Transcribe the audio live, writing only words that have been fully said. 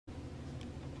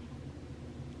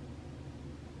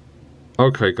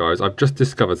Okay guys, I've just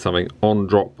discovered something on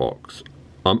Dropbox.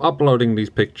 I'm uploading these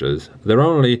pictures. They're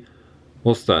only,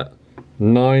 what's that,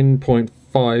 9.5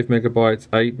 megabytes,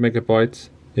 8 megabytes.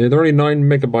 Yeah, they're only 9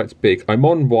 megabytes big. I'm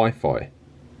on Wi-Fi.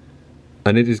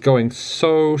 And it is going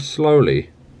so slowly.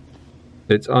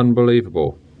 It's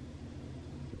unbelievable.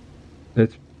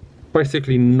 It's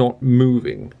basically not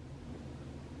moving.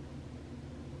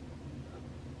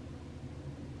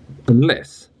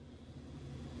 Unless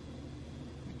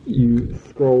you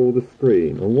scroll the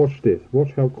screen and watch this.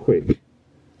 Watch how quick.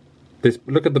 This,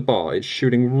 look at the bar, it's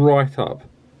shooting right up.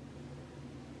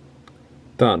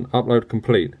 Done. Upload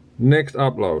complete. Next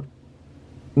upload.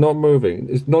 Not moving.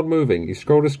 It's not moving. You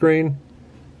scroll the screen.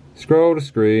 Scroll the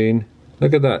screen.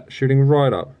 Look at that. Shooting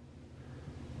right up.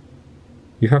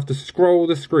 You have to scroll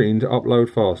the screen to upload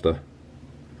faster.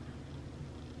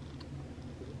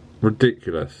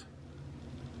 Ridiculous.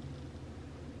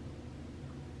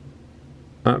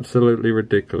 Absolutely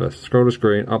ridiculous. Scroll the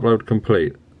screen. Upload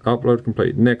complete. Upload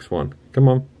complete. Next one. Come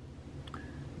on.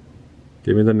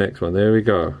 Give me the next one. There we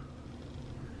go.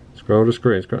 Scroll the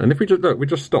screen. Scroll. And if we just look, we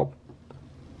just stop.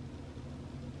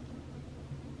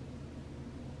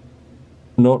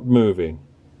 Not moving.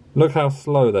 Look how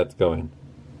slow that's going.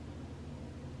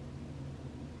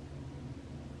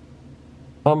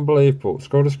 Unbelievable.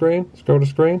 Scroll the screen. Scroll the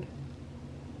screen.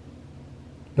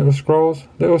 Little scrolls.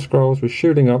 Little scrolls. We're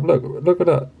shooting up. Look at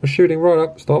that. We're shooting right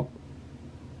up. Stop.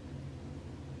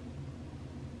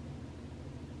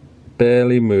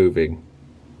 Barely moving.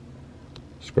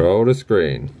 Scroll the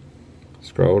screen.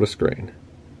 Scroll the screen.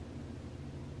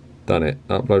 Done it.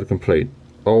 Upload complete.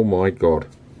 Oh my god.